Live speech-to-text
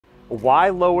Why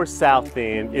Lower South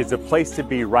End is a place to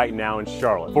be right now in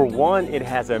Charlotte. For one, it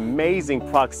has amazing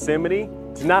proximity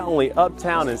to not only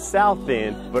Uptown and South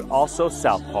End, but also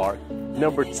South Park.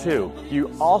 Number two, you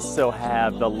also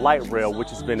have the light rail,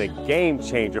 which has been a game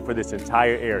changer for this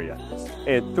entire area.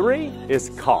 And three is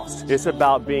cost. It's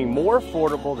about being more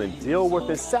affordable than Dilworth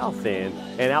and South End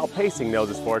and outpacing those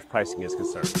as far as pricing is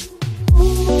concerned.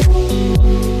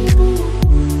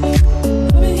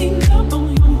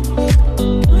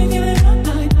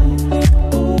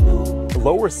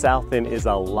 Lower South End is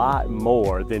a lot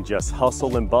more than just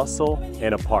hustle and bustle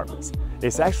and apartments.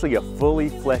 It's actually a fully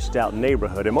fleshed out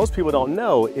neighborhood, and most people don't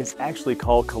know it's actually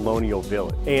called Colonial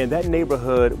Village. And that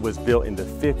neighborhood was built in the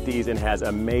 50s and has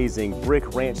amazing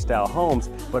brick ranch style homes,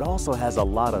 but also has a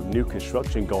lot of new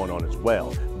construction going on as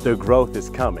well. The growth is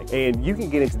coming, and you can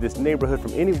get into this neighborhood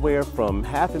from anywhere from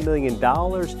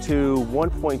 $500,000 to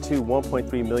 $1.2,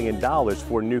 $1.3 million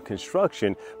for new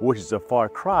construction, which is a far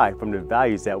cry from the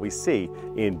values that we see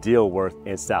in Dilworth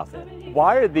and South End.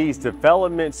 Why are these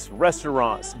developments,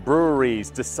 restaurants,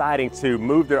 breweries deciding to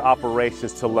move their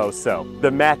operations to Low So? The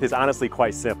math is honestly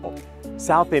quite simple.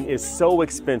 South End is so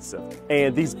expensive,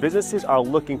 and these businesses are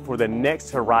looking for the next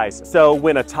horizon. So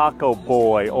when a Taco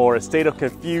Boy or a State of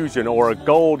Confusion or a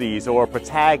Goldie's or a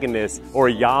Protagonist or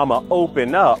a Yama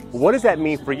open up, what does that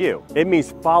mean for you? It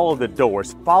means follow the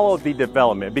doors, follow the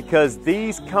development, because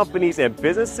these companies and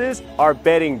businesses are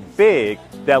betting big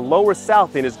that Lower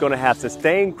South End is going to have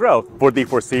sustained growth for the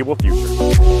foreseeable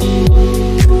future.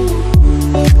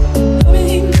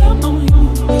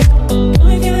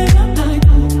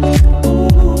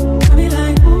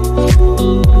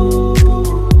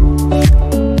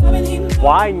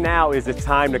 Why now is the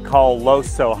time to call Low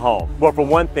So home? Well, for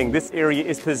one thing, this area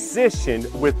is positioned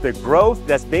with the growth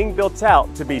that's being built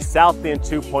out to be South End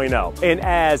 2.0. And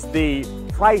as the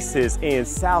prices in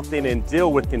South End and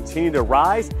Dilworth continue to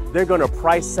rise, they're going to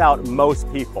price out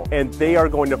most people, and they are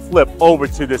going to flip over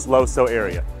to this Low So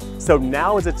area. So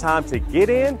now is the time to get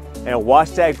in and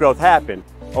watch that growth happen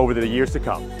over the years to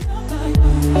come.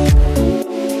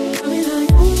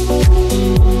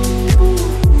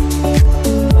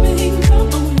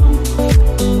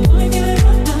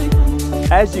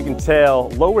 As you can tell,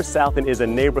 Lower South End is a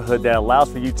neighborhood that allows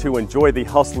for you to enjoy the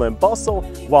hustle and bustle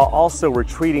while also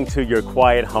retreating to your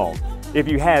quiet home. If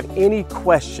you have any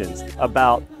questions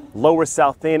about Lower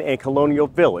South End and Colonial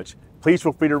Village, please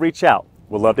feel free to reach out.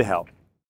 We'd love to help.